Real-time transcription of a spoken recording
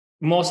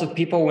most of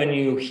people, when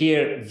you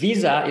hear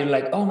visa, you're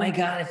like, oh my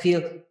God, I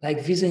feel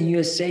like visa in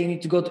USA, you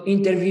need to go to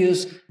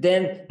interviews,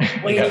 then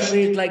wait Yes. for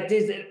it like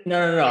this.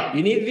 No.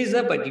 You need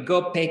visa, but you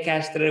go pay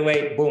cash straight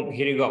away. Boom,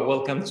 here you go.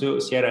 Welcome to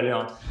Sierra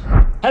Leone.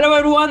 Hello,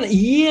 everyone.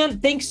 Ian,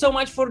 thanks so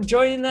much for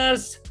joining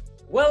us.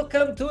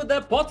 Welcome to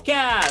the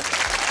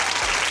podcast.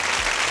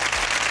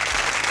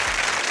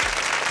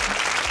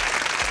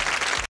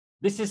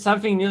 This is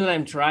something new that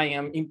I'm trying.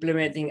 I'm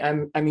implementing.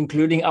 I'm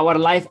including our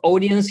live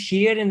audience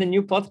here in the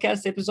new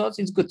podcast episodes.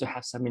 It's good to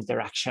have some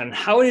interaction.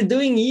 How are you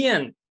doing,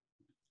 Ian?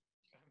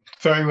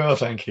 Very well,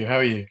 thank you. How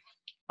are you?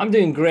 I'm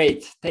doing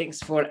great. Thanks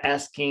for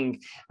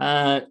asking.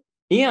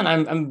 Ian,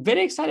 I'm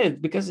very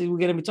excited because we're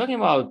going to be talking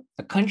about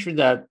a country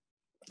that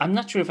I'm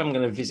not sure if I'm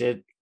going to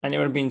visit. I've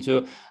never been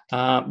to,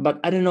 but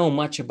I don't know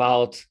much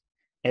about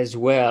as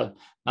well.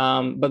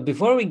 But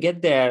before we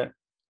get there,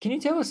 can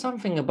you tell us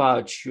something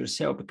about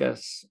yourself?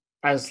 Because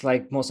as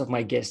like most of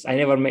my guests, I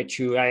never met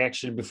you. I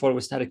actually, before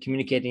we started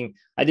communicating,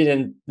 I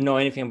didn't know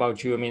anything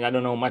about you. I mean, I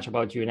don't know much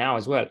about you now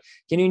as well.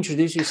 Can you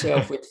introduce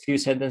yourself with a few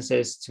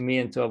sentences to me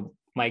and to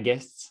my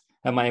guests,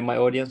 my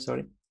audience,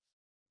 sorry?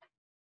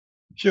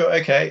 Sure,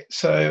 okay.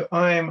 So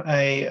I'm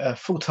a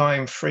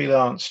full-time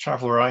freelance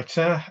travel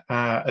writer,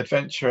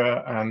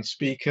 adventurer and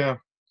speaker.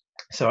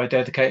 So I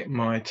dedicate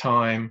my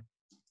time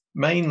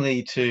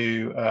mainly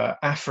to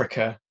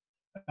Africa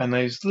and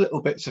those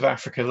little bits of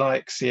Africa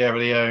like Sierra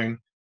Leone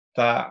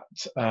that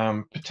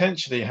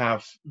potentially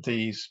have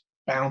these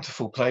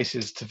bountiful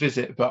places to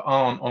visit but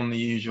aren't on the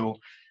usual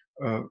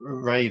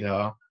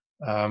radar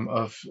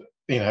of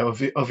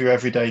your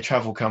everyday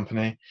travel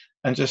company,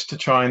 and just to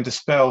try and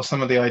dispel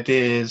some of the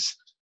ideas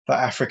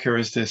that Africa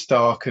is this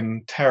dark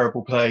and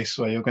terrible place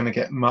where you're going to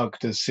get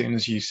mugged as soon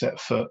as you set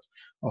foot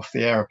off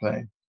the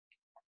aeroplane.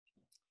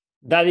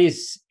 That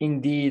is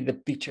indeed the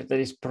picture that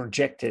is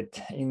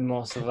projected in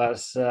most of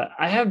us.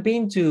 I have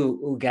been to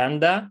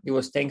Uganda. It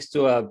was thanks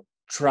to a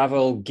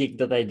travel gig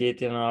that I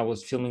did, and I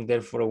was filming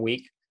there for a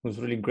week. It was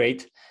really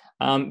great.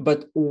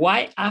 But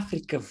why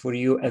Africa for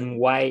you, and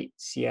why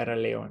Sierra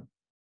Leone?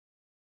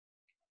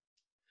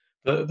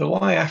 The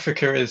why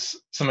Africa is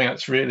something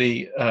that's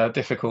really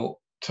difficult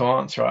to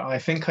answer. I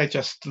think I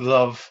just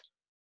love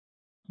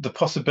the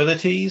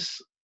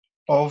possibilities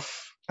of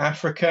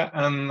Africa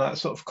and that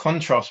sort of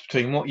contrast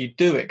between what you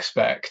do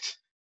expect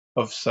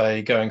of,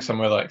 say, going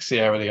somewhere like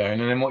Sierra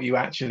Leone and then what you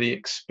actually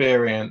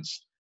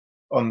experience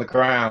on the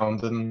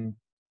ground. And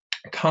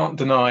can't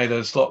deny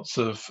there's lots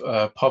of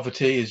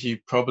poverty, as you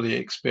probably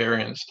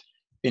experienced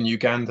in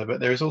Uganda, but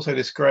there is also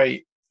this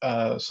great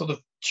sort of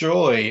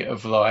joy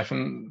of life,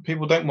 and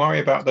people don't worry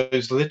about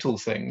those little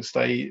things.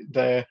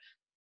 They're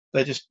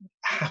just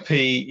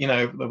happy,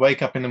 they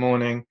wake up in the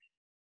morning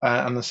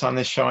and the sun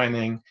is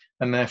shining,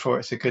 and therefore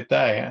it's a good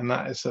day. And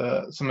that is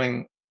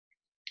something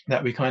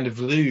that we kind of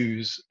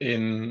lose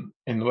in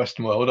the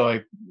Western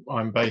world.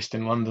 I'm based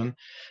in London,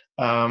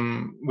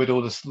 with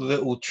all the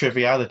little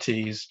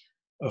trivialities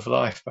of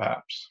life,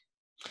 perhaps.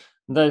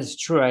 That is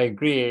true. I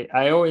agree.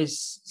 I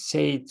always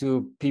say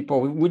to people,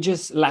 we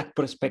just lack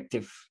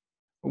perspective.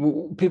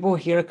 People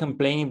here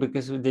complaining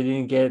because they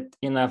didn't get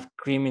enough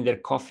cream in their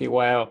coffee,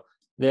 while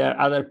there are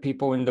other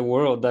people in the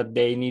world that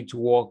they need to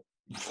walk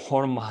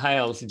 4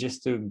 miles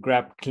just to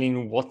grab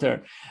clean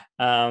water.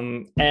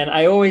 And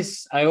I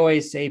always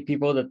say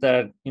people that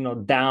are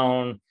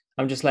down,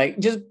 I'm just like,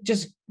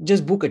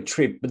 just book a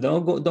trip, but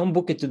don't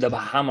book it to the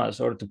Bahamas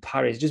or to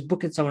Paris. Just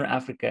book it somewhere in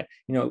Africa.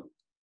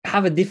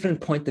 Have a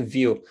different point of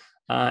view,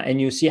 and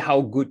you see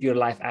how good your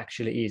life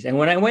actually is. And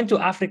when I went to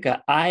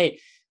Africa, I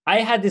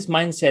had this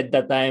mindset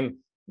that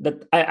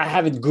I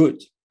have it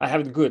good. I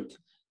have it good.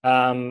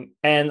 And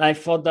I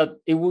thought that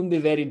it wouldn't be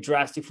very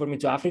drastic for me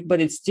to Africa, but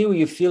it's still,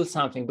 you feel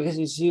something because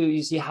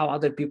you see how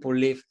other people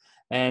live,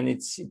 and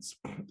it's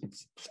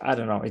I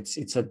don't know,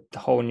 it's a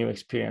whole new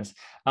experience.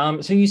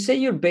 So you say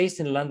you're based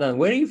in London.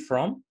 Where are you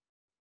from?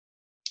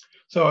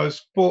 So I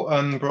was born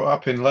and brought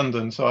up in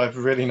London, so I've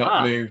really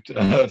not moved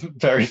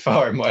very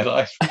far in my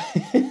life.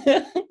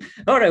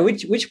 All right,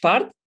 which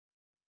part?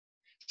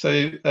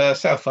 So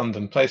South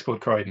London, place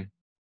called Croydon.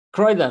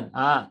 Croydon,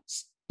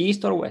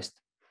 east or west?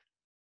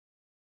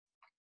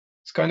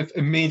 It's kind of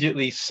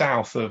immediately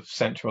south of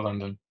central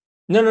London.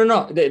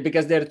 No,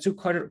 because there are two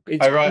quarters.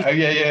 Right. Oh,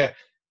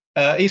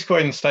 yeah. East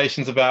Croydon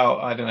Station's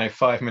about, I don't know,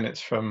 5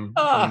 minutes from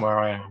where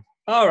I am.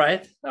 All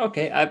right.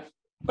 Okay.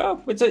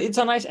 Well, it's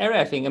a nice area,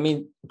 I think. I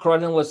mean,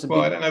 Croydon was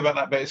I don't know about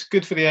that, but it's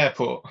good for the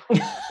airport.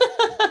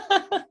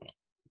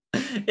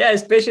 Yeah,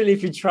 especially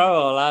if you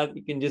travel a lot,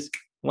 you can just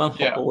one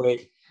hop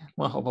away.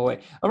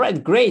 All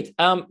right, great.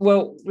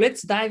 Well,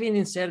 let's dive in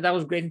instead. That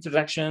was great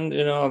introduction,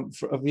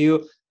 of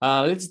you.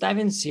 Let's dive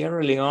in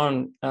Sierra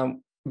Leone.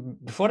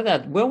 Before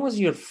that, when was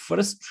your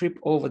first trip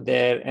over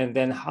there, and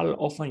then how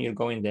often you're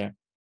going there?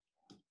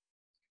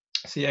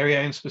 Sierra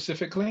Leone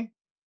specifically?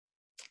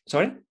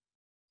 Sorry?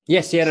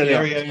 Yes, Sierra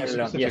Leone. Sierra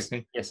Leone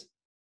specifically. Yes.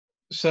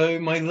 So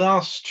my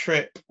last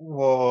trip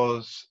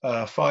was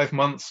a 5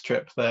 months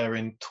trip there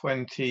in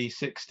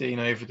 2016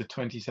 over to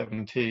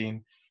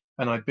 2017.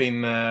 and I'd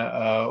been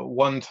there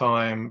one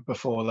time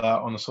before that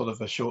on a sort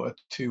of a shorter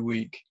 2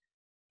 week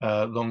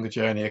longer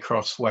journey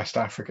across West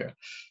Africa.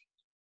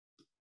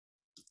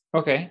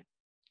 Okay,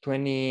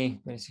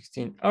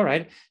 2016. All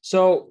right.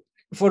 So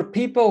for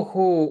people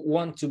who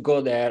want to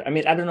go there, I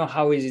mean, I don't know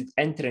how is it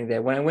entering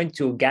there. When I went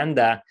to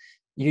Uganda,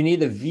 you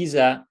need a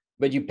visa,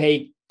 but you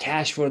pay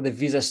cash for the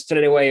visa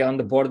straight away on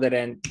the border,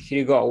 and here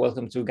you go.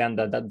 Welcome to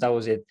Uganda. That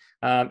was it.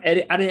 Are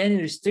there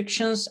any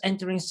restrictions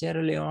entering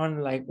Sierra Leone?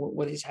 Like,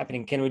 what is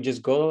happening? Can we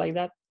just go like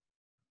that?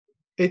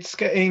 It's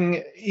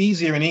getting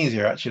easier and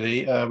easier,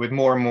 actually, with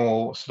more and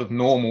more sort of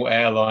normal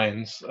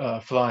airlines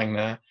flying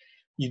there.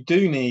 You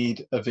do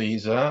need a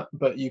visa,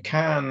 but you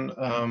can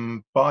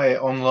buy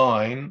it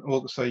online.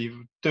 So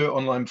you do it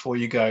online before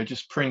you go.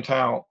 Just print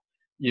out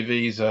your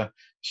visa,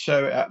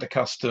 show it at the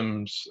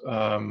customs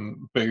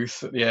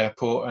booth at the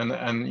airport,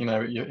 and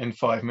you're in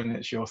 5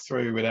 minutes you're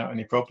through without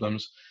any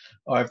problems.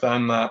 I've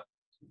done that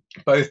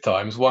both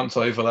times, once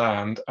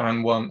overland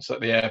and once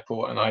at the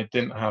airport, and I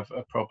didn't have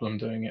a problem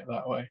doing it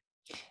that way.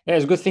 Yeah,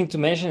 it's a good thing to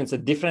mention. It's a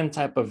different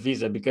type of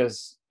visa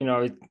because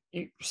you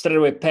straight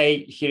away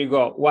pay. Here you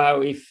go. Wow,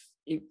 if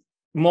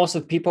most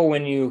of the people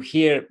when you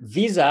hear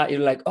visa, you're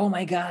like, oh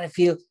my god, I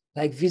feel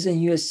like visa in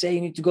USA.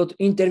 You need to go to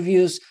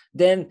interviews,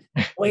 then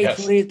wait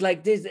for Yes, it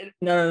like this.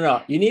 No, no,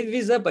 no. You need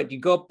visa, but you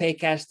go pay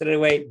cash straight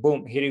away.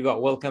 Boom, here you go.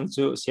 Welcome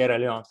to Sierra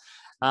Leone.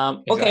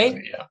 Okay,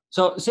 exactly. Yeah.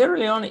 so Sierra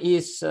Leone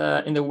is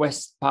in the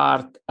west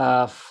part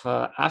of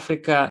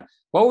Africa.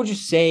 What would you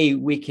say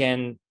we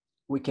can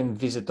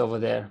visit over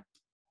there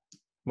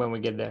when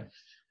we get there?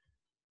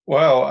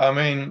 Well, I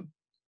mean,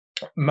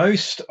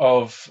 most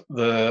of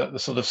the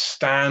sort of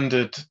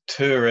standard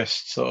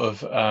tourist sort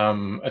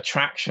of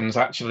attractions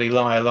actually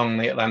lie along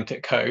the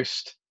Atlantic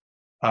coast.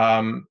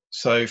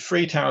 So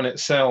Freetown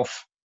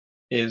itself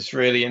is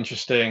really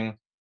interesting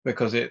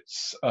because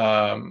it's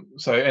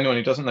so anyone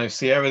who doesn't know,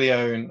 Sierra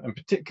Leone and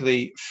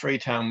particularly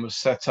Freetown was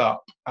set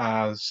up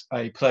as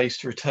a place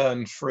to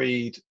return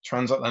freed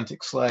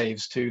transatlantic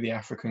slaves to the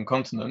African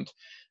continent,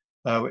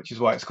 which is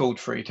why it's called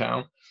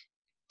Freetown.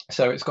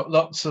 So it's got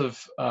lots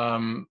of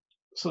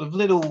sort of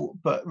little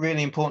but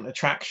really important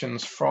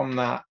attractions from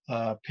that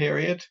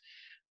period,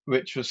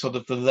 which was sort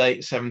of the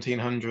late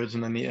 1700s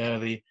and then the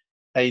early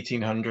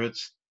 1800s.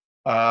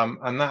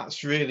 And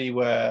that's really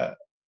where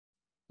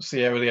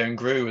Sierra Leone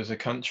grew as a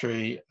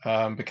country,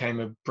 became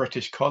a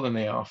British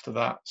colony after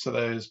that. So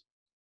there's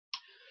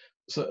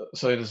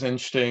an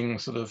interesting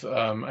sort of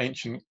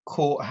ancient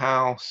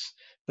courthouse.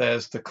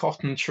 There's the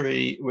cotton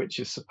tree, which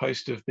is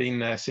supposed to have been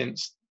there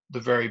since the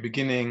very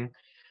beginning.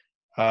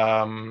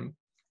 Um,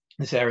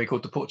 this area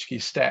called the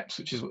Portuguese Steps,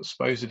 which is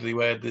supposedly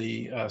where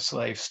the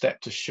slaves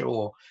stepped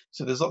ashore.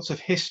 So there's lots of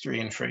history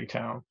in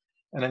Freetown.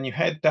 And then you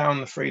head down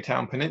the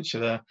Freetown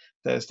Peninsula,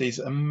 there's these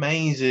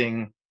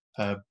amazing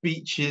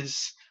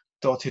beaches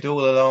dotted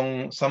all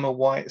along. Some are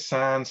white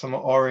sand, some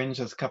are orange.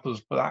 There's a couple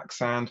of black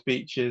sand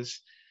beaches.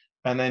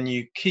 And then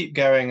you keep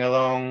going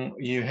along,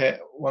 you hit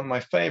one of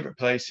my favorite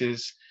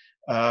places,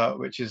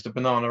 which is the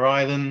Banana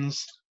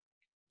Islands.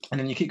 And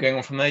then you keep going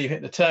on from there, you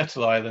hit the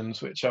Turtle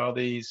Islands, which are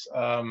these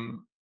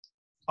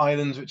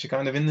islands which are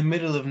kind of in the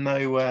middle of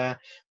nowhere,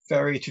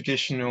 very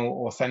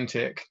traditional,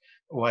 authentic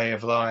way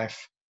of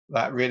life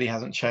that really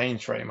hasn't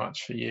changed very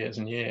much for years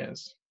and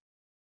years.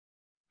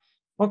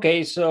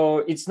 Okay, so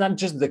it's not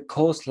just the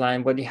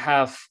coastline, but you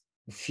have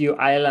a few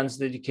islands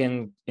that you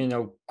can,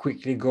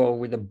 quickly go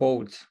with a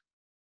boat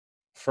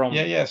Yeah, from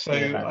yeah. So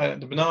the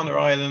island. the Banana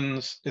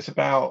Islands is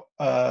about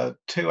a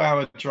 2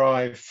 hour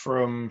drive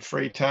from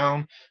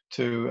Freetown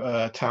to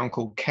a town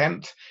called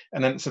Kent,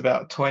 and then it's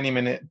about a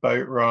 20-minute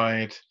boat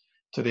ride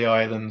to the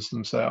islands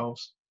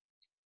themselves.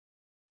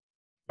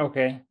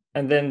 Okay,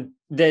 and then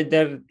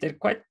they're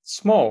quite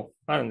small,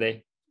 aren't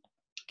they?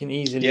 Can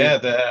Yeah, easily.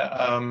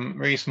 they're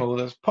really small.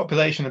 There's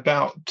population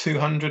about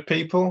 200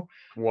 people,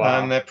 and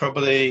Wow. they're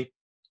probably,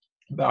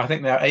 I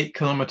think they're 8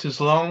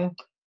 kilometers long.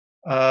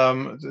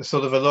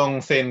 Sort of a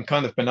long, thin,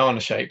 kind of banana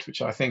shaped,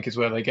 which I think is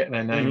where they get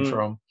their name Hmm.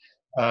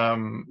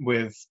 from.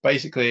 With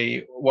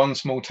basically one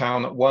small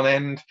town at one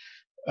end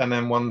and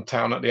then one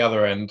town at the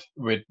other end,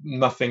 with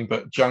nothing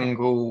but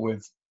jungle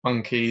with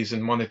monkeys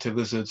and monitor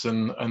lizards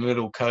and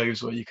little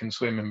coves where you can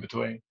swim in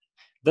between.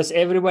 Does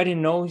everybody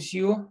knows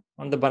you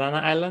on the Banana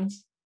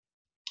Islands?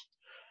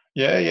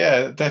 Yeah,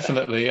 yeah,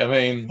 definitely. I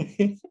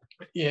mean,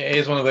 yeah, it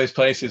is one of those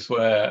places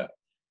where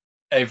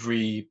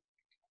every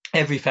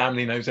every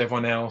family knows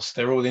everyone else.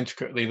 They're all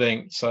intricately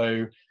linked.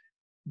 So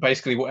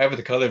basically, whatever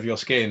the color of your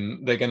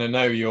skin, they're going to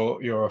know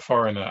you're a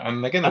foreigner,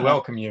 and they're going to Uh-huh.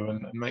 welcome you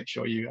and make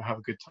sure you have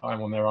a good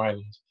time on their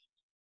island.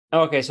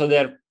 Okay, so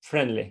they're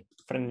friendly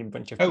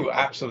bunch of Oh, people.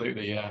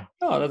 absolutely, yeah.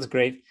 Oh, that's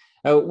great.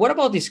 What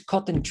about this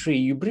cotton tree?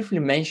 You briefly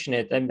mentioned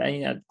it, and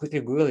I quickly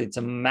Google it. It's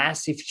a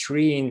massive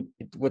tree in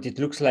what it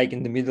looks like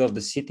in the middle of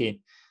the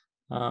city.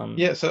 Um,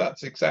 Yeah, so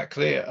that's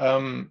exactly it.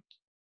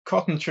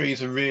 Cotton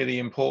trees are really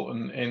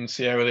important in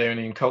Sierra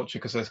Leonean culture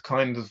because that's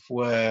kind of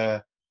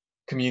where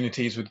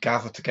communities would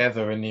gather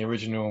together in the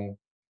original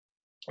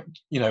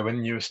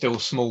when you were still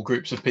small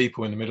groups of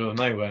people in the middle of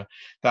nowhere,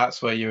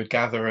 that's where you would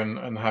gather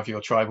and have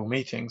your tribal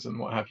meetings and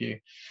what have you.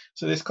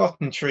 So this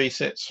cotton tree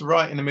sits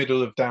right in the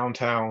middle of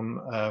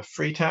downtown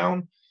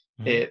Freetown.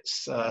 Mhm.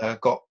 It's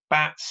got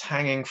bats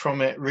hanging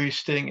from it,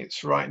 roosting.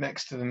 It's right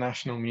next to the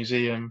National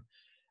Museum,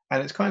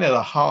 and it's kind of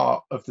the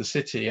heart of the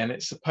city. And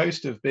it's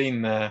supposed to have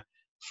been there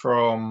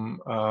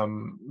from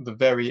the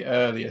very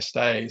earliest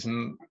days.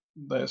 And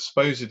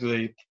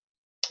supposedly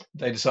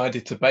they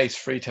decided to base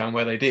Freetown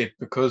where they did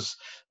because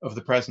of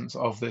the presence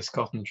of this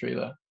cotton tree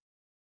there.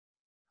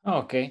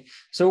 Okay,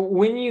 so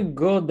when you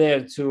go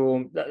there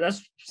to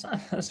that's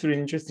that's really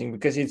interesting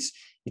because it's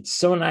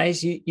so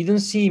nice. You don't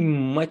see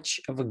much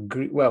of a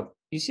green. Well,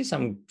 you see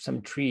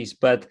some trees,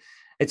 but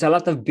it's a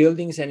lot of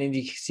buildings, and then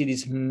you see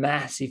this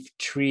massive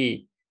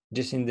tree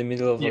just in the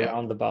middle of a Yeah,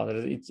 roundabout.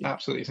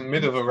 absolutely. It's in the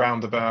middle of a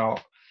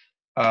roundabout,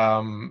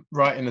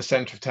 right in the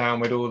center of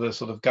town with all the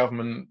sort of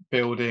government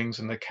buildings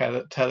and the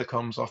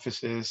telecoms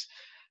offices,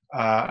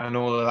 and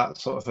all of that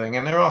sort of thing.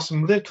 And there are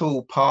some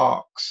little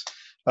parks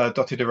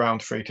dotted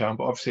around Freetown,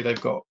 but obviously they've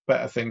got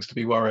better things to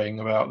be worrying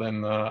about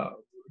than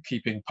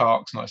keeping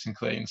parks nice and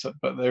clean. So,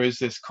 but there is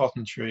this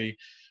cotton tree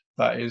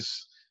that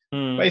is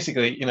Mm.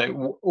 basically,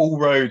 all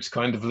roads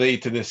kind of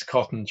lead to this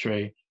cotton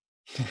tree.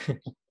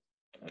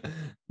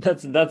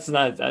 That's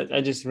nice.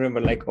 I just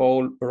remember like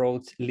all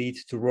roads lead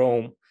to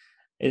Rome.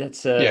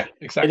 That's Yeah,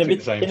 exactly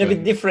the same in a bit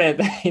thing.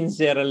 different in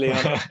Sierra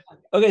Leone.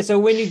 Okay, so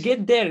when you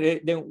get there,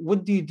 then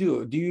what do you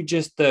do? Do you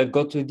just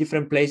go to a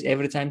different place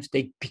every time to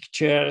take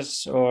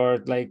pictures,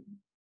 or like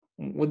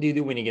what do you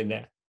do when you get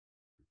there?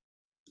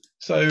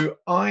 So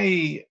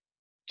I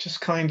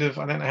just kind of,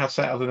 I don't know how to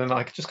say it other than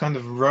I could just kind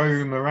of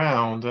roam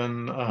around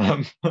and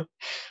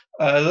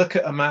look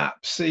at a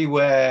map, see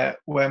where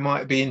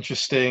might be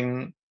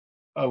interesting,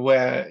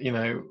 where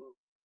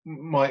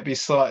might be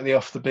slightly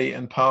off the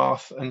beaten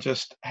path, and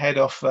just head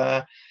off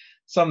there.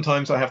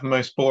 Sometimes I have the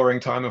most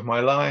boring time of my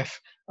life.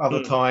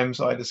 Other Mm.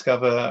 times I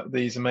discover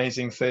these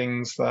amazing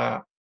things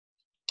that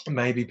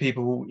maybe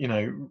people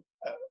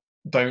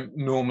don't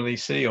normally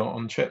see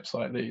on trips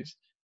like these.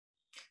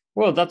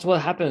 Well, that's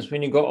what happens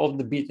when you go off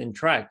the beaten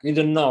track. You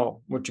don't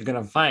know what you're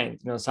gonna find.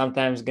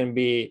 Sometimes it's gonna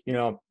be,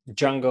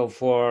 jungle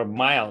for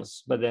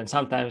miles, but then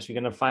sometimes you're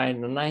gonna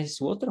find a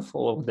nice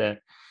waterfall over there.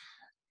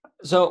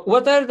 So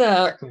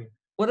Exactly.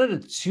 what are the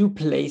two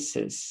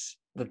places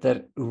that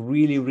are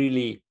really,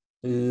 really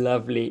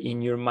lovely in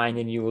your mind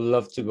and you will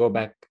love to go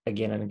back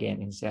again and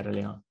again in Sierra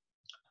Leone?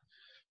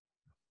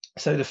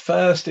 So the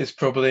first is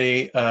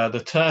probably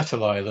the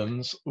Turtle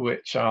Islands,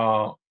 which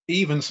are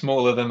even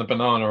smaller than the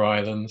Banana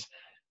Islands,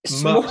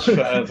 much Small.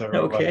 further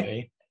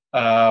Okay.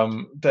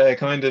 away. They're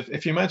kind of,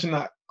 if you imagine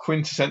that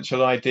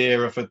quintessential idea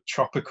of a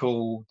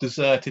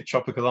deserted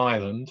tropical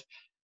island,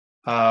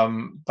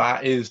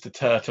 that is the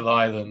Turtle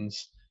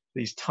Islands.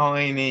 These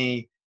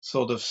tiny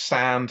sort of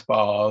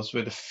sandbars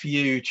with a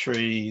few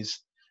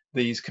trees,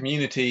 these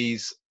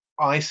communities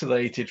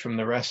isolated from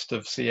the rest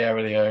of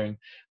Sierra Leone.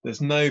 There's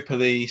no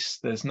police,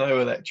 there's no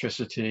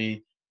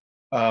electricity.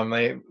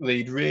 They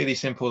lead really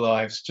simple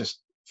lives,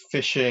 just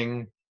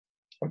fishing,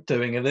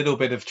 doing a little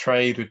bit of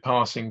trade with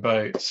passing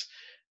boats.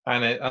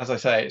 And as I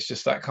say, it's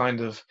just that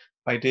kind of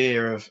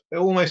idea of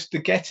almost the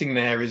getting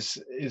there is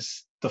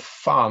the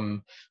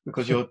fun,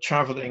 because you're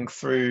traveling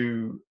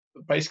through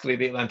basically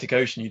the Atlantic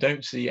Ocean. You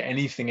don't see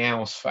anything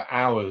else for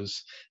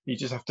hours. You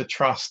just have to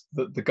trust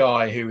that the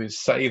guy who is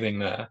sailing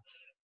there.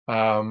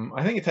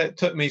 I think it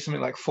took me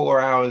something like 4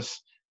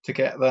 hours to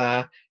get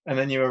there, and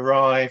then you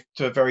arrive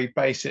to a very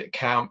basic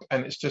camp,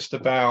 and it's just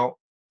about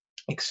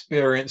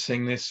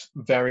experiencing this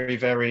very,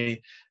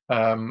 very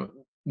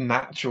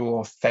natural,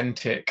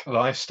 authentic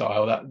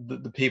lifestyle that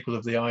the people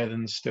of the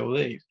islands still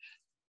lead.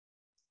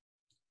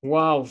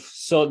 Wow.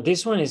 So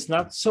this one is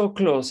not so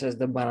close as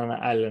the Banana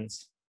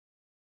Islands.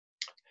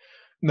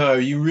 No,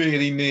 you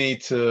really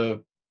need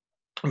to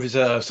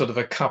reserve sort of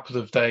a couple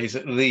of days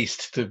at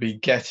least to be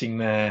getting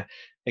there,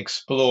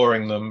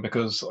 exploring them,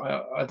 because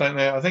I don't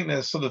know, I think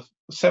there's sort of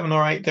 7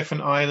 or 8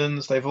 different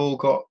islands. They've all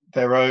got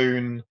their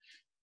own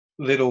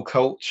little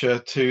culture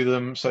to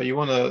them, so you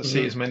want to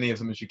see Mhm. as many of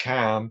them as you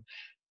can.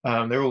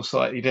 They're all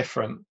slightly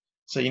different,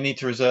 so you need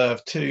to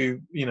reserve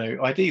two,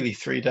 ideally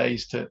 3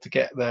 days to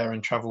get there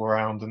and travel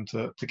around and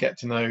to get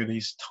to know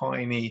these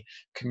tiny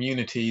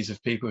communities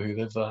of people who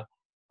live there.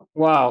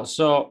 Wow.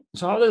 So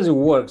how does it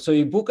work? So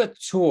you book a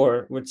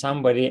tour with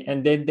somebody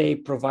and then they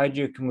provide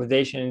you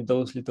accommodation in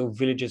those little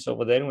villages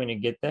over there when you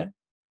get there?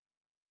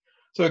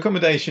 So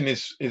accommodation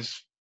is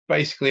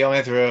basically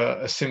either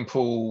a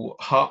simple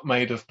hut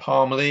made of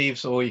palm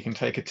leaves, or you can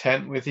take a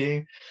tent with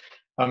you.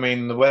 I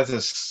mean, the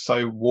weather's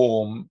so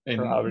warm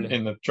Probably.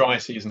 in the dry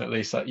season, at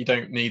least, that you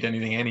don't need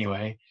anything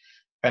anyway.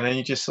 And then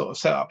you just sort of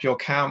set up your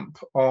camp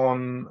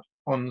on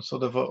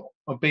sort of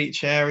a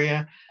beach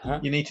area. Huh?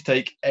 You need to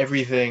take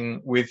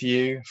everything with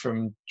you,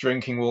 from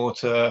drinking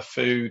water,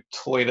 food,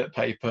 toilet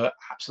paper.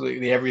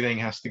 Absolutely everything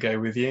has to go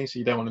with you, so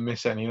you don't want to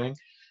miss anything.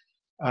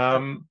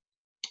 Um,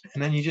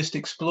 and then you just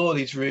explore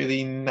these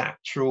really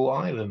natural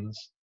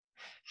islands.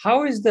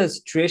 How is the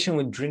situation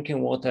with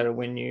drinking water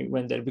when you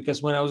went there?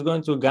 Because when I was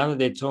going to Uganda,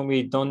 they told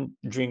me don't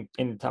drink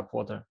any tap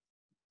water.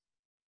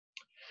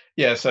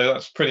 Yeah, so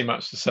that's pretty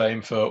much the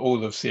same for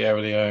all of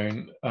Sierra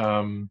Leone.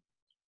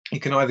 You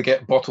can either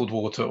get bottled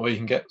water or you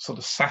can get sort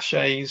of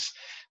sachets.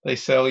 They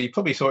sell, you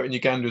probably saw it in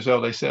Uganda as well,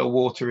 they sell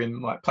water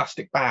in like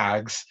plastic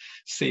bags,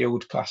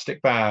 sealed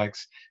plastic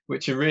bags,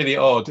 which are really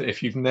odd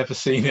if you've never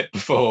seen it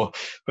before,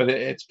 but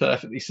it's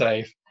perfectly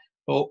safe.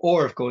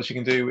 Or of course, you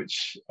can do,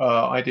 which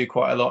I do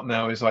quite a lot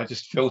now, is I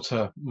just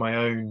filter my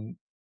own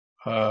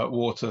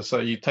water. So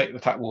you take the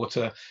tap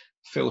water,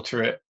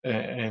 filter it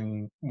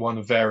in one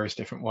of various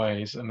different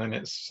ways, and then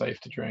it's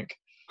safe to drink.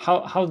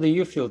 How do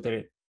you filter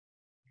it?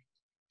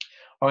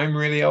 I'm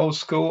really old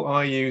school.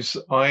 I use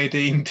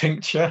iodine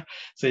tincture.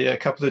 So yeah, a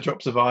couple of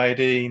drops of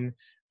iodine,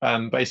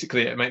 and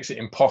basically it makes it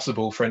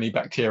impossible for any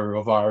bacteria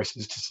or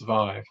viruses to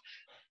survive.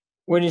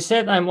 When you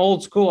said I'm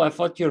old school, I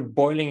thought you're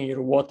boiling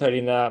your water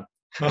in a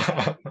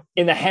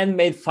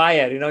handmade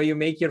fire. You know, you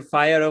make your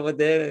fire over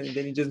there and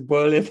then you just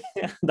boil it.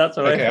 That's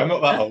what I Okay, I'm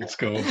thought. not that old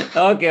school.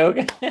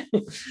 Okay.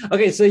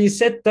 Okay, so you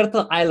said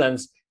Turtle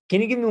Islands.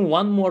 Can you give me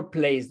one more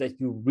place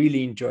that you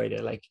really enjoyed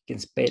it? Like you can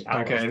spend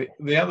hours. Okay,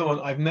 the other one,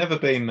 I've never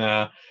been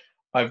there.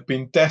 I've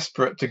been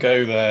desperate to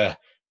go there.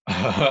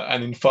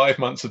 And in 5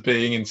 months of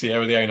being in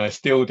Sierra Leone, I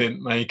still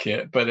didn't make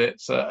it. But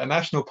it's a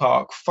national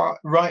park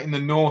right in the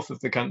north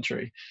of the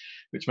country,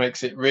 which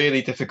makes it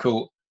really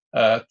difficult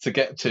to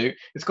get to.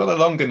 It's got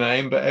a longer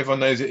name, but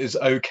everyone knows it is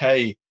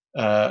OK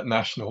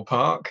National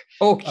Park.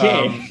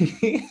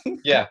 Okay.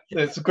 Yeah,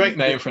 it's a great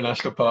name for a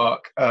national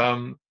park.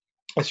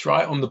 It's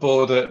right on the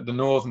border, the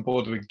northern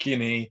border with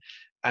Guinea,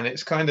 and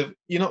it's kind of,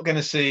 you're not going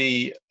to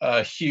see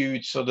a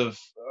huge sort of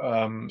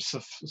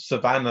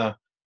savannah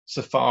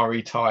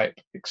safari type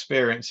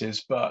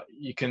experiences, but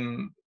you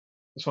can.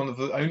 It's one of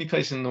the only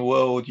places in the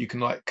world you can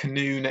like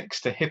canoe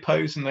next to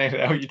hippos, and they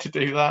allow you to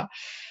do that.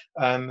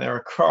 And there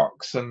are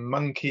crocs and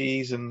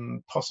monkeys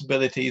and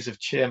possibilities of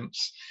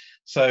chimps.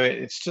 So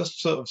it's just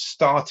sort of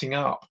starting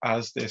up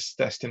as this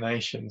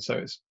destination. So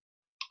it's,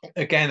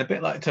 again, a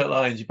bit like Turtle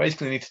Islands, you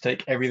basically need to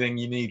take everything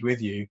you need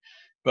with you,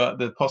 but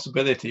the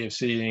possibility of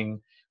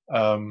seeing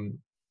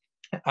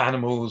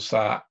animals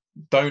that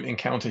don't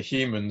encounter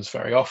humans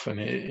very often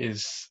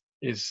is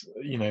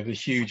the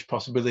huge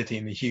possibility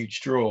and the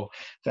huge draw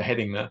for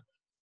heading there.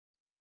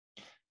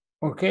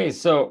 Okay,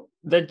 so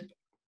that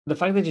the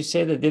fact that you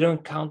say that they don't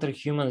encounter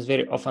humans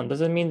very often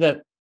doesn't mean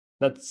that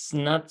that's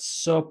not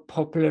so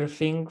popular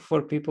thing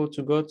for people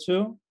to go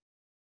to.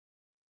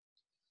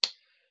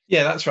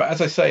 Yeah, that's right.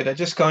 As I say, they're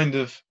just kind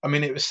of, I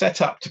mean, it was set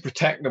up to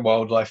protect the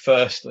wildlife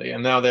firstly,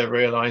 and now they're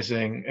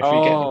realizing if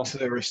we get the Oh,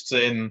 tourists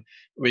in,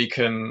 we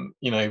can,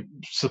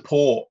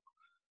 support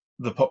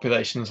the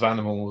populations of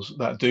animals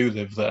that do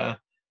live there.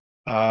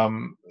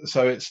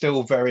 So it's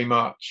still very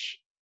much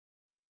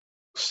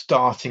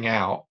starting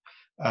out.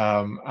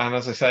 And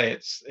as I say,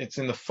 it's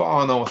in the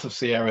far north of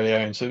Sierra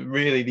Leone. So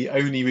really, the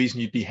only reason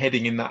you'd be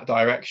heading in that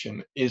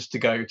direction is to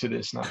go to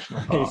this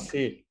national I park.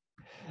 see.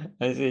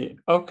 I see.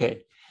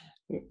 Okay.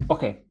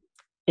 Okay.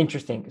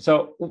 Interesting.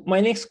 So my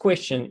next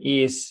question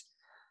is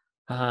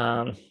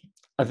um,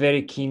 a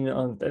very keen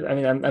on. I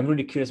mean, I'm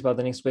really curious about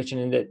the next question,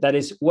 and that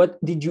is,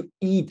 what did you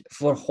eat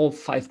for whole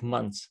 5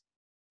 months?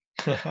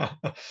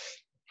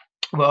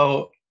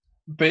 Well,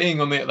 being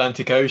on the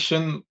Atlantic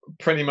Ocean,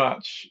 pretty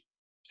much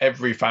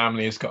every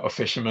family has got a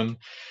fisherman,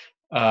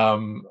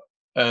 um,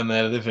 and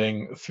they're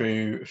living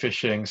through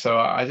fishing. So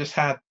I just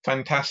had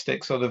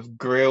fantastic sort of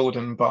grilled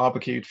and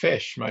barbecued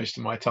fish most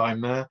of my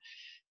time there.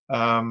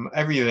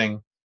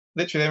 Everything,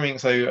 literally everything.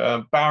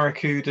 So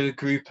barracuda,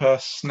 grouper,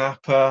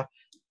 snapper.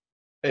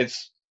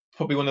 It's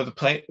probably one of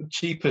the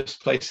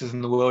cheapest places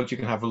in the world you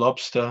can have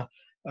lobster.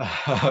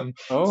 So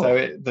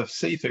Oh, the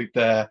seafood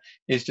there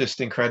is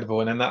just incredible,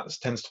 and then that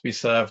tends to be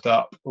served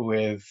up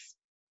with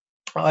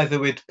either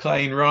with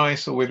plain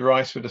rice or with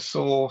rice with a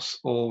sauce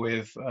or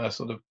with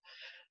sort of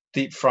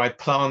deep fried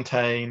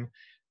plantain,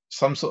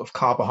 some sort of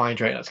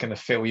carbohydrate that's going to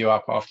fill you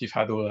up after you've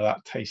had all of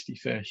that tasty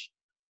fish.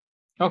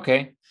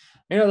 okay.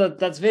 You know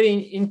that's very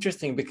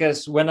interesting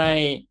because when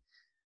I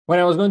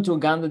was going to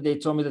Uganda, they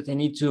told me that I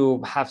need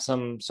to have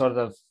some sort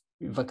of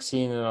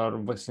vaccine or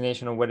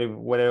vaccination or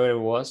whatever it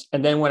was.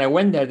 And then when I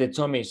went there, they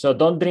told me, so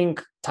don't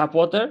drink tap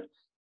water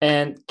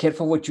and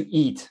careful what you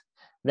eat.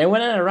 Then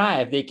when I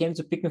arrived, they came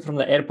to pick me from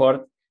the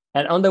airport.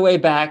 And on the way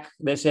back,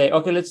 they say,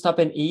 okay, let's stop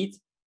and eat.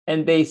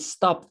 And they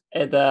stopped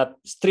at a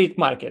street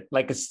market,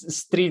 like a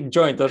street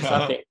joint or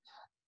something.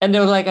 And they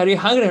were like, "Are you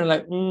hungry?" I'm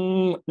like,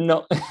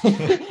 "No."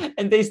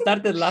 And they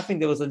started laughing.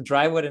 There was a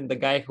driver and the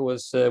guy who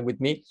was with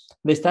me.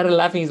 They started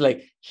laughing. He's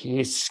like,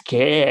 "He's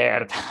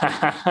scared."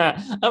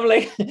 I'm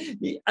like,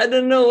 "I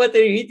don't know what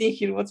they're eating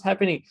here. What's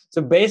happening?"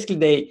 So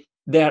basically,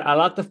 there are a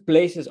lot of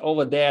places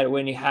over there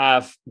when you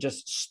have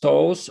just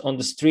stoves on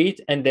the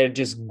street and they're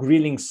just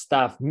grilling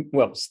stuff.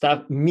 Well,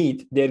 stuff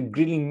meat. They're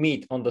grilling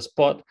meat on the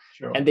spot,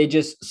 Sure. and they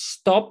just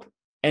stop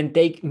and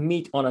take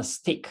meat on a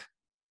stick,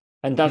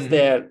 and that's Hmm.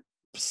 their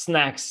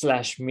snack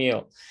slash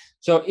meal.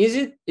 So is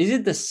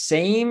it the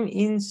same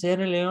in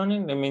Sierra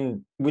Leone? I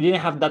mean, we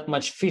didn't have that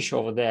much fish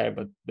over there,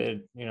 but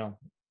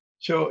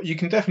Sure, you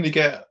can definitely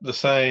get the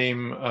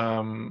same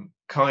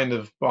kind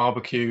of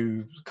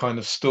barbecue kind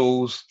of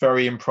stalls,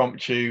 very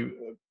impromptu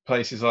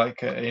places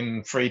like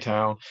in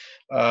Freetown,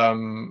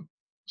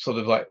 sort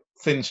of like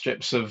thin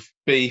strips of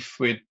beef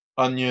with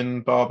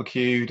onion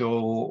barbecued,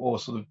 or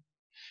sort of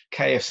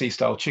KFC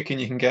style chicken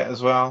you can get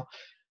as well.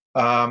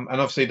 And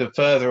obviously, the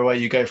further away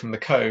you go from the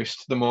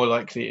coast, the more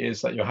likely it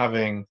is that you're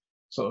having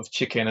sort of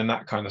chicken and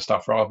that kind of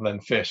stuff rather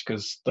than fish,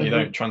 because they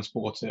don't Mhm.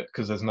 transport it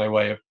because there's no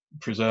way of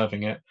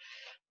preserving it.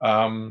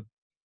 Um,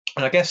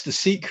 and I guess the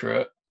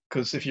secret,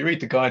 because if you read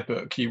the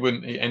guidebook, you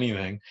wouldn't eat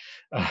anything.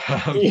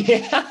 But the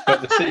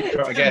Yeah,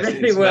 secret, I guess,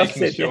 very is well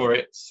said.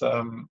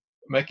 Yeah.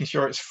 making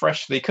sure it's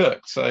freshly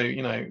cooked. So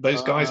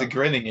those guys are Uh,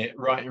 grilling it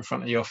right in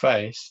front of your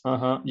face.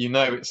 uh-huh. You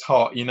know it's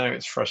hot. You know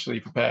it's freshly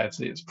prepared.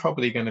 So it's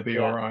probably going to be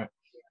all Yeah. right.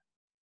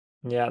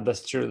 Yeah,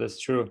 that's true. That's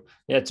true.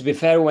 Yeah, to be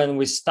fair, when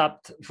we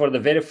stopped for the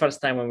very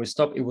first time, when we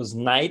stopped, it was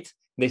night.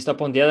 They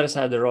stopped on the other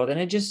side of the road, and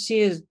I just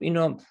see,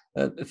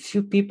 a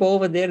few people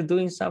over there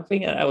doing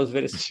something, and I was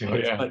very Sure,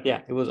 surprised. yeah. But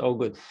yeah, it was all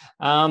good.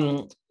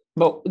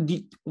 But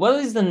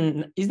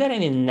is there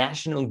any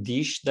national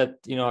dish that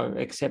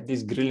except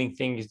these grilling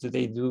things? Do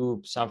they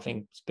do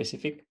something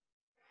specific?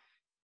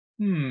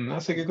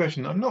 That's a good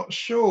question. I'm not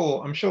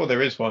sure. I'm sure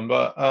there is one,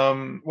 but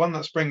one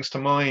that springs to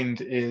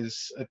mind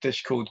is a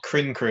dish called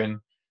krin krin,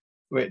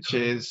 which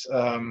is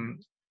the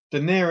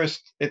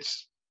nearest.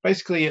 It's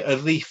basically a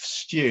leaf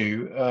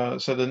stew.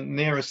 So the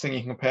nearest thing you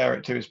can compare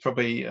it to is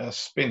probably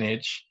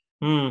spinach.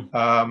 Hmm.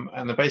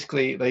 And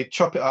they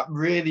chop it up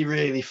really,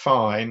 really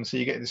fine, so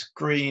you get this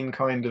green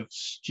kind of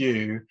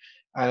stew,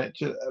 and it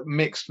just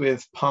mixed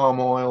with palm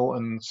oil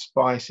and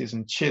spices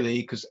and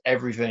chili, because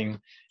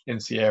everything in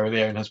Sierra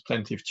Leone has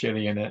plenty of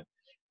chili in it.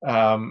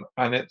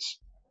 And it's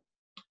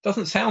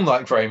doesn't sound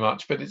like very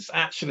much, but it's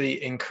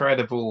actually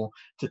incredible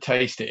to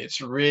taste it. It's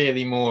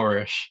really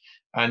Moorish,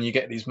 and you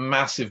get these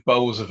massive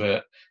bowls of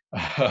it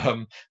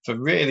for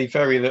really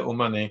very little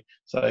money.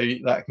 So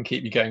that can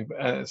keep you going.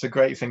 It's a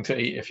great thing to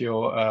eat if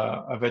you're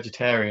a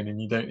vegetarian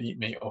and you don't eat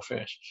meat or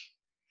fish.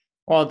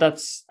 Well,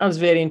 that's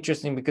very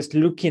interesting because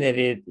looking at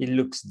it, it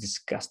looks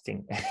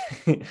disgusting.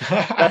 but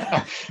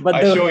I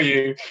but assure the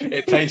you,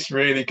 it tastes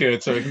really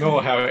good. So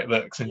ignore how it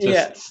looks and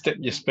yeah, just stick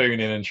your spoon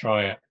in and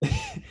try it.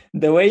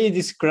 the way you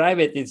describe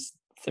it,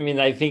 I mean,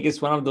 I think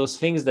it's one of those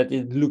things that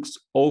it looks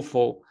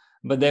awful,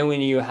 but then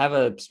when you have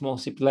a small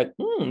sip, like,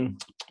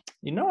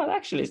 you know what?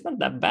 Actually, it's not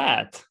that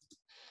bad.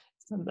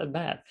 It's not that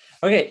bad.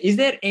 Okay, is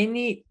there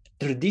any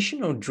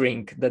traditional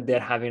drink that they're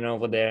having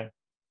over there?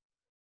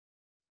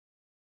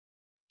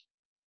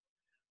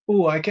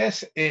 Oh, I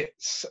guess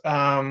it's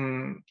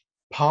palm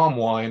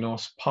wine or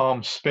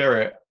palm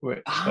spirit, which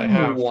they Palm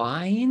have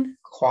wine?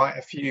 quite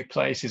a few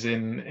places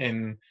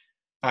in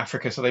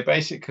Africa. So they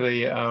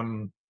basically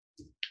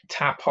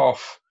tap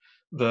off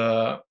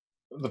the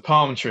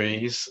palm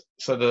trees.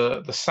 So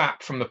the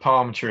sap from the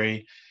palm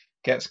tree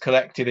gets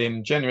collected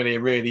in generally a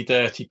really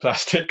dirty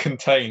plastic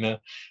container,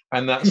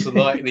 and that's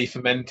lightly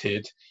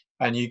fermented,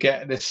 and you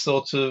get this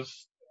sort of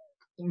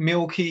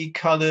milky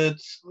coloured,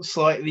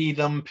 slightly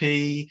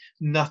lumpy,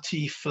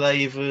 nutty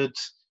flavoured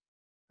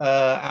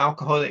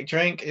alcoholic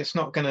drink. It's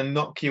not going to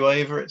knock you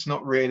over. It's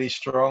not really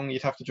strong.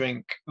 You'd have to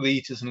drink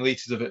liters and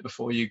liters of it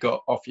before you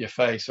got off your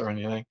face or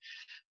anything.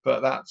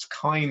 But that's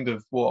kind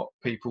of what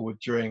people would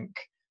drink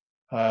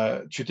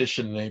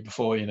traditionally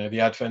before, the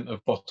advent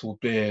of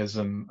bottled beers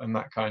and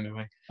that kind of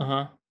thing.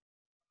 Uh-huh.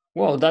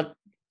 Well,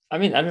 I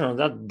mean, I don't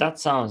know, that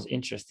sounds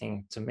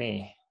interesting to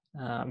me,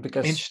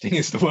 because Interesting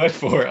is the word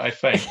for it, I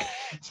think.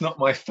 It's not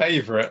my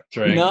favorite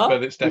drink, but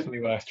no, it's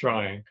definitely worth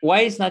trying.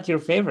 why is not your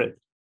favorite?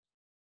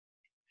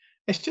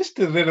 It's just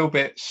a little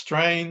bit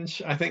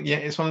strange. I think, yeah,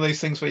 it's one of those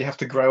things where you have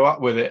to grow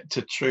up with it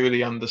to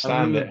truly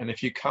understand it. Um, And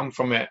if you come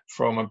from it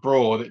from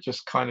abroad, it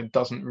just kind of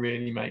doesn't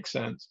really make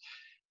sense.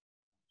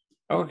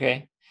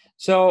 okay.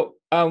 So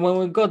when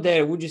we go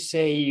there, would you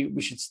say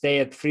we should stay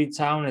at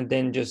Freetown and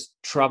then just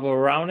travel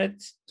around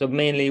it? So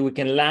mainly we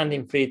can land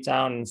in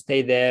Freetown and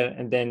stay there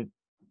and then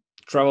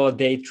travel a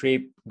day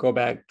trip, go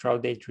back,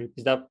 travel day trip.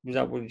 Is that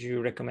what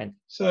you recommend?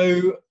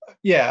 So,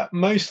 yeah,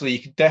 mostly you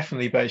could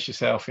definitely base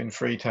yourself in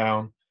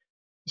Freetown.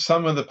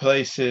 Some of the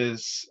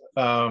places,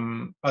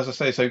 as I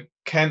say, so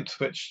Kent,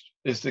 which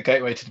is the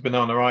gateway to the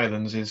Banana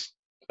Islands, is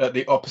at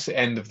the opposite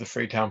end of the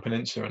Freetown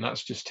Peninsula, and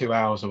that's just 2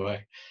 hours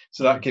away.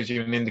 So that Mm. gives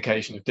you an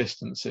indication of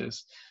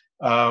distances.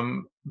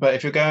 But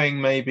if you're going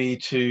maybe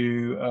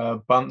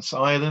to Bunce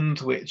Island,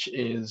 which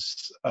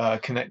is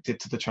connected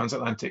to the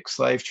transatlantic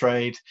slave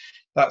trade,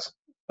 that's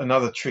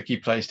another tricky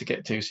place to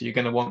get to. So you're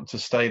going to want to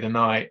stay the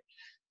night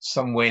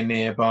somewhere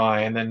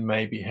nearby and then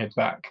maybe head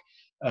back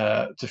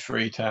to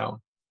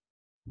Freetown.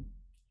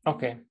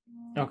 Okay.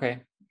 Okay.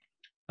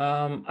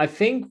 I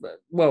think,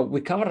 well, we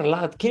covered a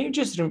lot. Can you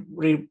just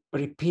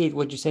repeat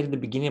what you said at the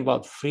beginning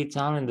about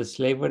Freetown and the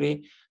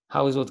slavery?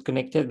 How is it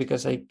connected?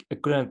 Because I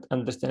couldn't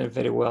understand it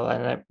very well,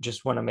 and I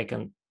just want to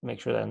make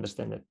sure that I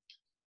understand it.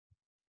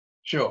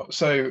 Sure.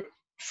 So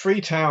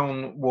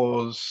Freetown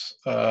was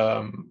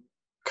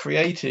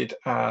created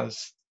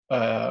as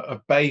a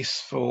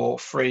base for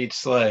freed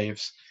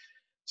slaves.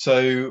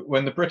 So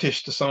when the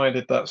British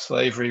decided that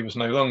slavery was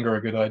no longer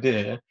a good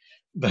idea,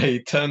 they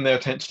turned their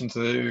attention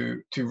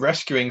to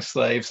rescuing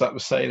slaves that were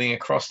sailing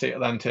across the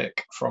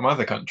Atlantic from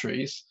other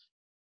countries,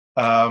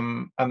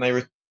 and they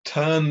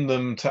returned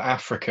them to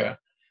Africa.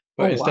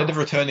 Oh, But instead of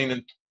wow. returning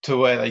them to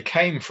where they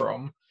came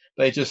from,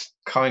 they just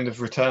kind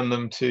of returned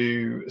them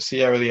to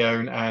Sierra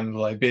Leone and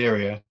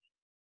Liberia.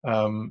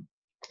 Um,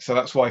 so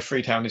that's why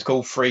Freetown is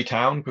called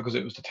Freetown, because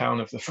it was the town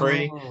of the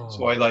free. That's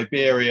why Oh,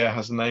 Liberia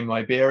has the name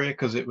Liberia,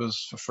 because it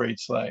was for freed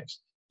slaves.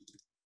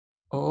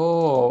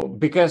 oh,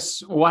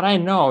 because what I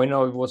know,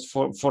 it was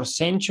for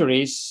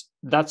centuries.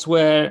 That's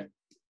where,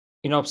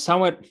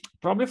 somewhere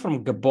probably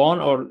from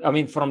Gabon, or I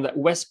mean, from the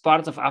west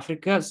part of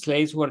Africa,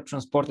 slaves were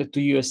transported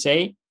to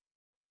USA.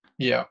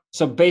 Yeah,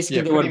 So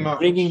basically, yeah, they were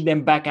bringing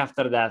them back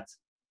after that.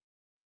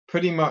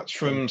 pretty much Okay.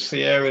 from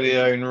Sierra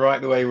Leone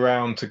right the way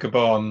round to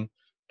Gabon.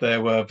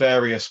 There were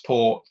various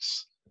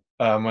ports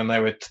when they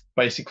were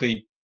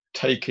basically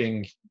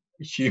taking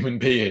human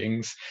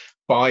beings,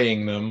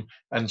 buying them,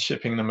 and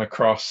shipping them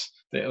across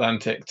the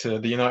Atlantic to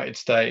the United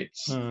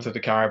States, Hmm. to the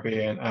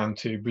Caribbean, and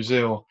to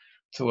Brazil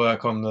to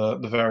work on the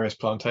various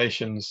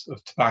plantations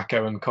of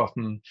tobacco and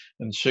cotton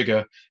and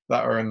sugar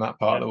that are in that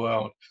part Yeah. of the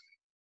world.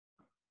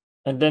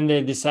 And then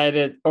they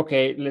decided,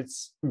 okay,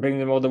 let's bring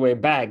them all the way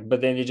back.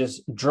 But then they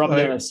just dropped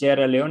them So at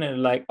Sierra Leone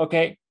and like,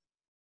 okay,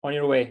 on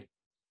your way.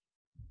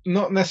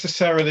 not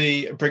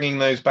necessarily bringing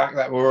those back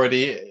that were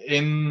already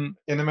in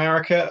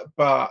America,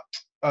 but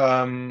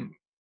um,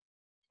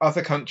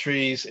 other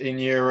countries in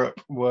Europe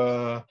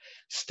were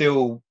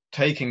still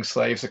taking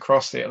slaves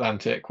across the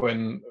Atlantic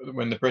when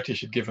the British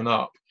had given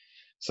up.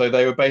 So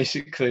the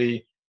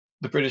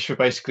British were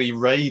basically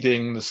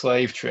raiding the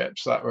slave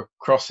trips that were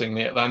crossing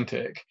the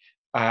Atlantic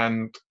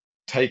and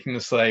taking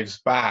the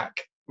slaves back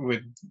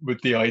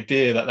with the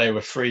idea that they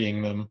were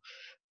freeing them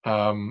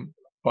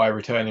by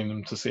returning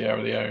them to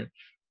Sierra Leone.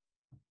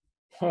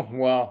 Oh,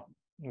 wow.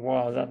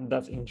 Wow,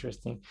 that's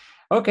interesting.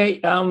 Okay.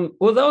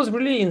 Well, that was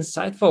really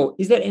insightful.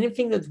 Is there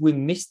anything that we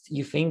missed,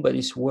 you think, but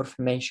is worth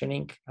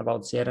mentioning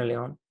about Sierra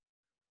Leone?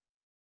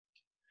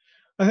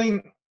 I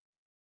think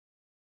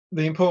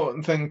the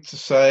important thing to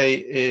say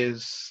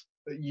is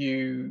that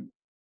you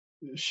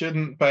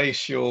shouldn't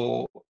base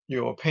your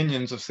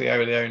opinions of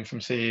Sierra Leone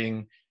from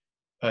seeing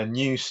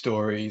news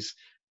stories,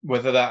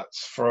 whether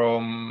that's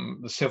from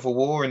the Civil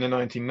War in the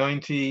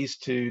 1990s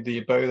to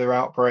the Ebola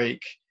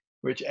outbreak,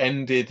 which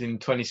ended in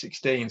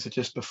 2016, so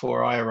just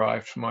before I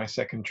arrived for my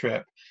second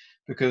trip,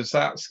 because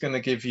that's going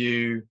to give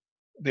you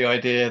the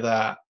idea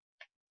that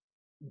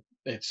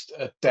it's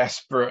a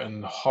desperate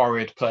and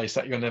horrid place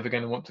that you're never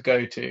going to want to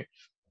go to.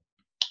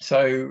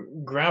 So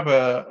grab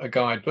a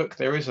guidebook.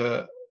 There is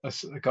a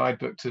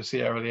guidebook to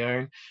Sierra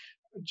Leone.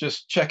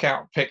 Just check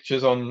out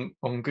pictures on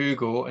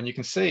Google, and you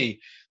can see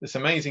this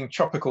amazing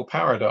tropical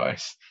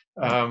paradise,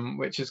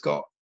 which has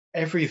got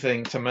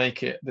everything to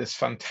make it this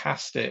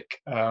fantastic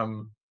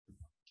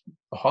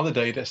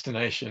holiday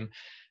destination.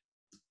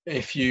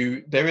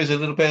 There is a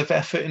little bit of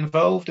effort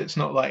involved. It's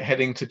not like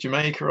heading to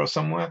Jamaica or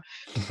somewhere,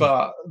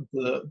 but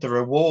the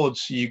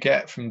rewards you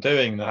get from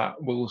doing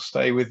that will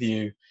stay with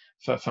you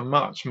for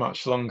much,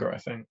 much longer, I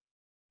think.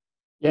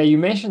 Yeah, you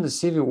mentioned the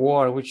Civil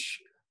War, which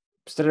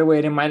straight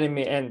away reminded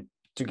me, and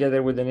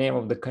together with the name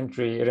of the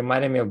country, it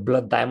reminded me of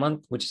Blood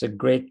Diamond, which is a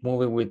great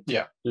movie with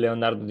Yeah,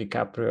 Leonardo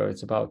DiCaprio.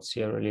 It's about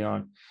Sierra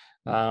Leone.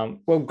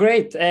 Well,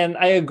 great, and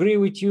I agree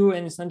with you.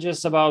 And it's not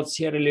just about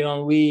Sierra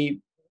Leone.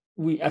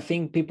 I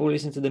think people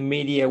listen to the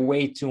media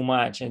way too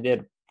much, and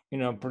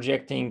they're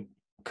projecting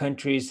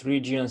countries,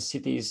 regions,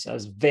 cities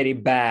as very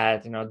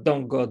bad.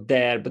 Don't go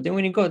there. But then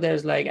when you go there,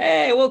 it's like,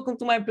 hey, welcome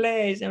to my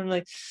place. And I'm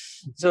like,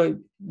 so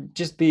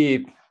just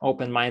be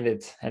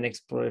open-minded and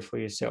explore it for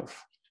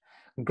yourself.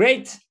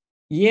 Great.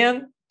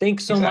 Ian,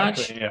 thanks so much.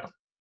 exactly. Yeah.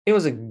 It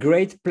was a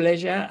great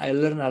pleasure. I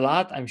learned a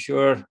lot. I'm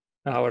sure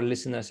our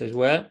listeners as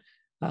well.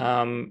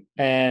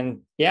 And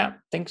yeah,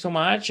 thanks so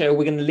much. We're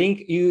going to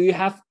link. You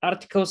have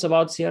articles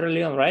about Sierra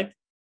Leone, right?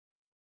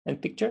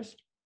 And pictures?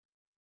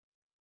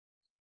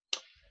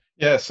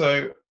 Yeah,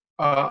 so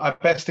I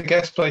guess the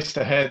guest place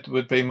to head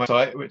would be my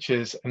site, which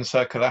is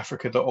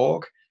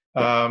encircleafrica.org.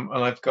 Yeah. And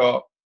I've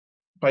got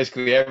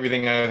basically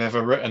everything I've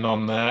ever written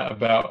on there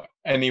about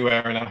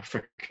anywhere in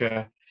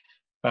Africa,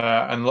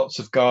 and lots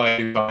of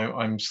guides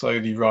I'm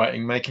slowly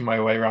writing, making my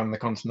way around the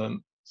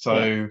continent.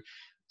 Yeah.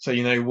 So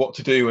you know what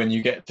to do when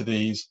you get to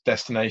these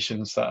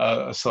destinations that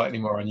are slightly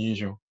more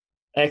unusual.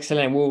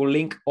 Excellent. We will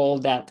link all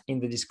that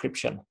in the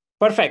description.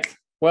 Perfect.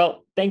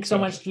 Well, thanks so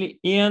much, Perfect.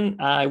 Ian.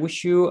 I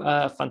wish you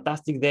a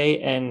fantastic day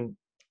and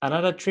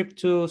another trip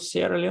to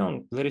Sierra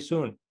Leone very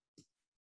soon.